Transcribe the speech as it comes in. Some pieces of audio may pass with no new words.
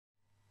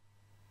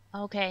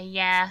Okay,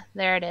 yeah,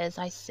 there it is.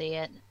 I see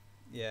it.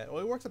 Yeah, well,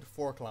 it works at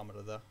 4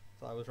 kilometers though,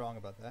 so I was wrong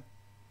about that.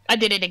 I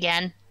did it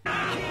again.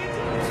 I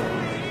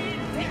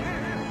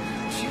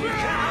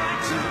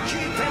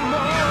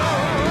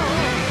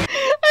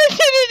did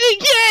it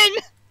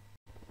again!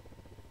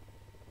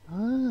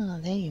 Oh,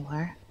 there you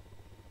are.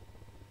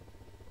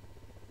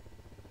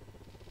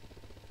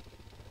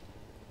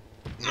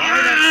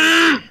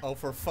 Oh,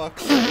 for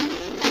fuck's sake.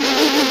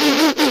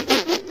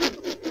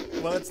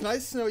 Well, it's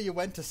nice to know you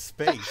went to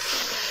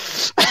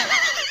space.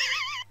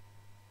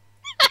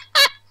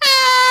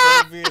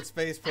 Soviet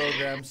space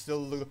program still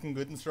looking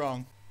good and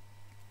strong.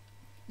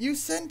 You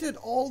sent it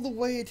all the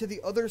way to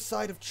the other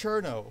side of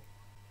Cherno.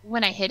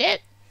 When I hit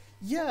it?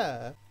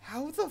 Yeah.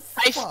 How the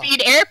fuck? I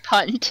speed air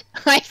punt.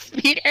 I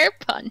speed air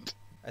punt.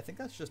 I think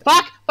that's just...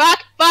 Fuck!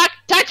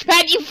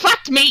 Touchpad, you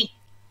fucked me!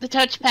 The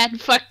touchpad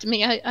fucked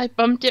me. I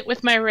bumped it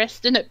with my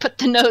wrist and it put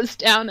the nose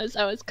down as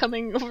I was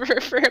coming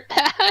over for a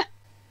pat.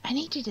 I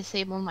need to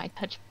disable my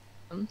touchpad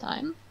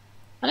sometime.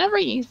 I never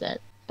use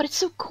it. But it's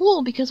so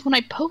cool because when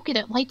I poke it,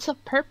 it lights up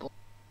purple.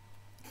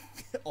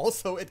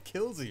 Also, it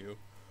kills you.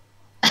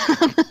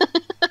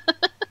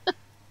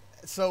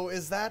 So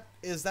is that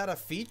a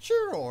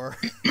feature or?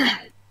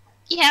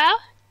 Yeah.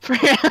 For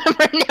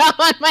now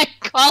on, my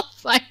call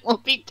sign will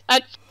be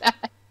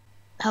touchpad.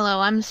 Hello,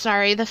 I'm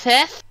sorry, the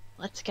 5th.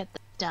 Let's get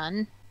this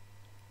done.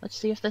 Let's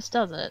see if this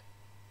does it.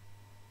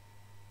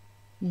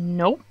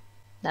 Nope.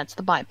 That's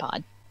the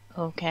bipod.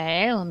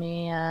 Okay, let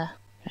me, can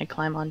I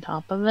climb on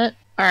top of it?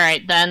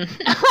 Alright, then.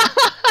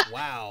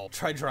 Wow.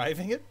 Try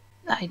driving it?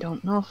 I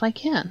don't know if I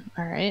can.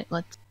 Alright,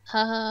 let's...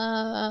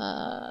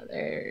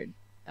 there...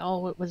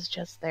 Oh, it was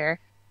just there.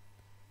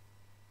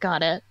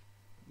 Got it.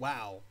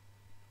 Wow.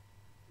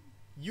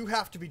 You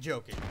have to be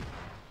joking.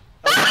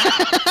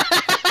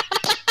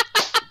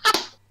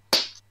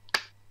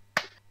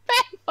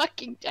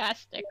 Fucking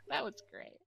tastic. That was great.